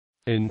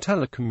In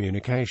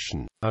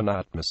telecommunication, an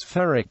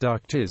atmospheric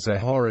duct is a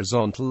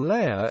horizontal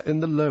layer in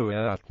the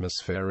lower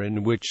atmosphere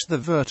in which the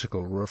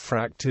vertical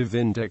refractive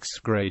index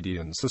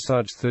gradients are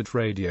such that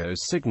radio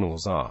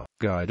signals are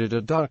guided or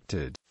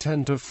ducted,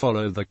 tend to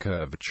follow the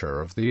curvature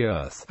of the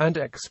Earth, and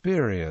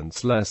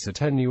experience less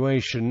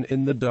attenuation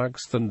in the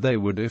ducts than they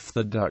would if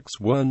the ducts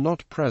were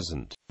not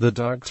present. The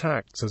duct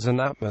acts as an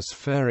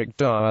atmospheric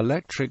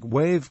dielectric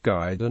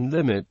waveguide and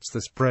limits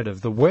the spread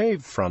of the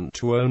wavefront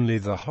to only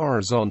the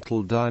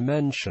horizontal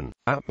dimension.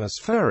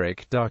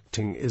 Atmospheric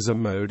ducting is a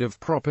mode of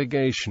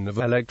propagation of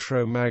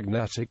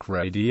electromagnetic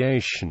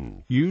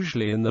radiation,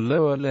 usually in the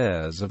lower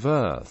layers of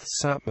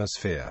Earth's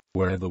atmosphere,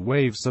 where the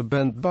waves are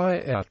bent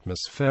by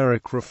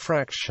atmospheric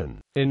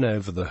refraction. In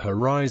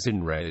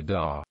over-the-horizon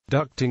radar,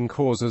 ducting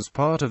causes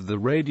part of the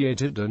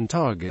radiated and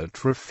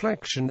target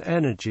reflection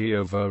energy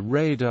of a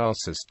radar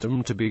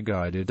system to be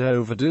guided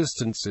over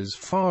distances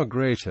far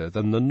greater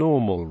than the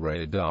normal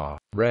radar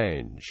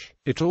range.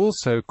 It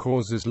also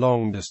causes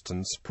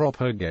long-distance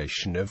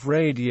propagation of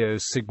radio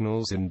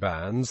signals in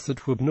bands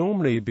that would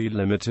normally be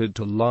limited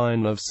to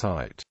line of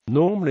sight.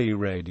 Normally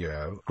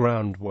radio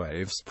ground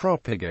waves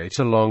propagate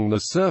along the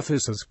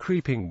surface as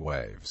creeping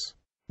waves.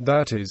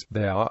 That is,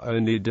 they are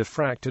only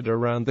diffracted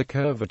around the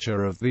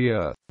curvature of the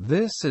Earth.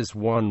 This is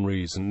one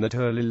reason that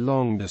early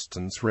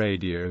long-distance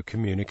radio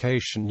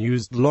communication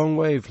used long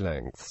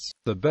wavelengths.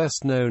 The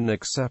best-known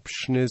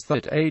exception is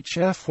that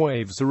HF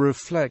waves are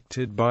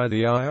reflected by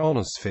the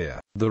ionosphere.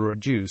 The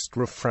reduced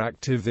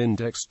refractive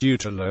index due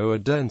to lower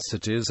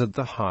densities at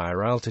the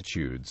higher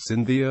altitudes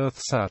in the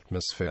Earth's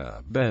atmosphere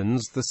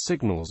bends the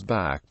signals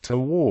back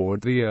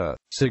toward the Earth.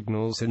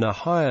 Signals in a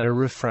higher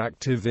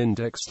refractive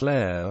index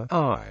layer,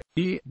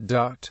 i.e.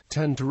 duct,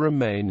 tend to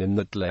remain in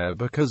that layer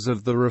because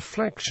of the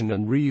reflection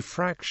and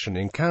refraction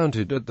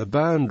encountered at the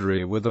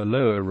boundary with a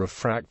lower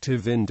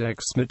refractive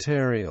index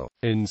material.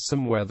 In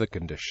some weather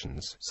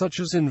conditions, such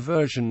as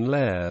inversion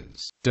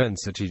layers,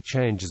 density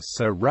changes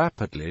so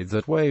rapidly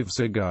that waves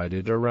are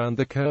guided around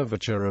the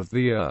curvature of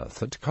the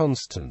Earth at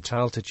constant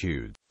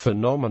altitude.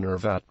 Phenomena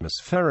of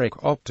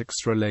atmospheric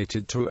optics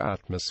related to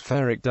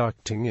atmospheric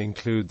ducting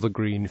include the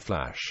green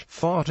flash,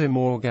 fata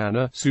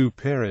morgana,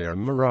 superior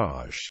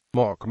mirage,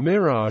 mock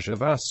mirage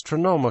of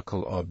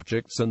astronomical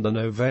objects, and the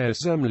Novaya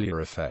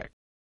Zemlya effect.